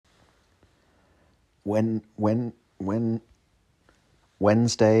when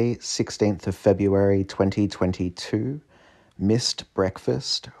Wednesday, 16th of February 2022, missed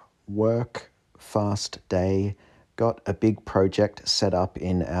breakfast, work, fast day, got a big project set up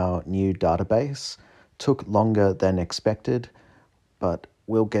in our new database, took longer than expected, but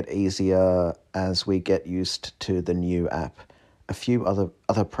will get easier as we get used to the new app. A few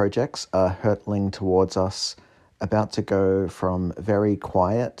other projects are hurtling towards us, about to go from very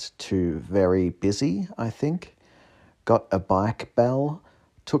quiet to very busy, I think. Got a bike bell,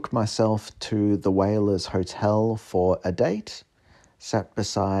 took myself to the Whalers Hotel for a date, sat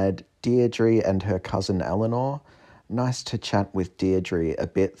beside Deirdre and her cousin Eleanor. Nice to chat with Deirdre a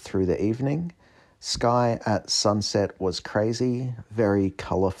bit through the evening. Sky at sunset was crazy, very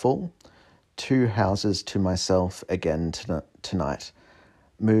colourful. 2 houses to myself again tonight.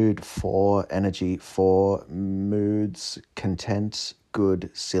 Mood 4, energy 4, moods content, good,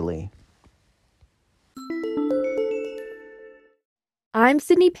 silly. I'm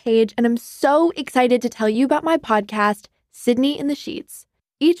Sydney Page, and I'm so excited to tell you about my podcast, Sydney in the Sheets.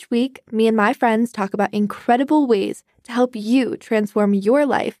 Each week, me and my friends talk about incredible ways to help you transform your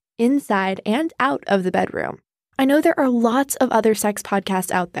life inside and out of the bedroom. I know there are lots of other sex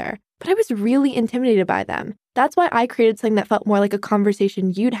podcasts out there, but I was really intimidated by them. That's why I created something that felt more like a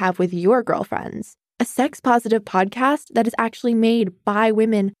conversation you'd have with your girlfriends. A sex-positive podcast that is actually made by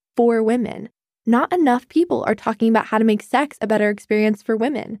women for women. Not enough people are talking about how to make sex a better experience for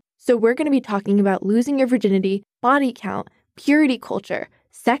women. So we're going to be talking about losing your virginity, body count, purity culture,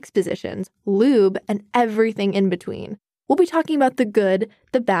 sex positions, lube, and everything in between. We'll be talking about the good,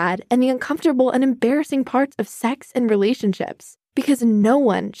 the bad, and the uncomfortable and embarrassing parts of sex and relationships, because no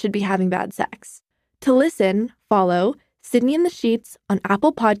one should be having bad sex. To listen, follow Sydney in the Sheets on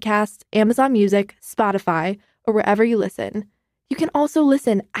Apple Podcasts, Amazon Music, Spotify, or wherever you listen. You can also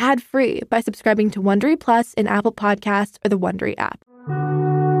listen ad-free by subscribing to Wondery Plus in Apple Podcasts or the Wondery app.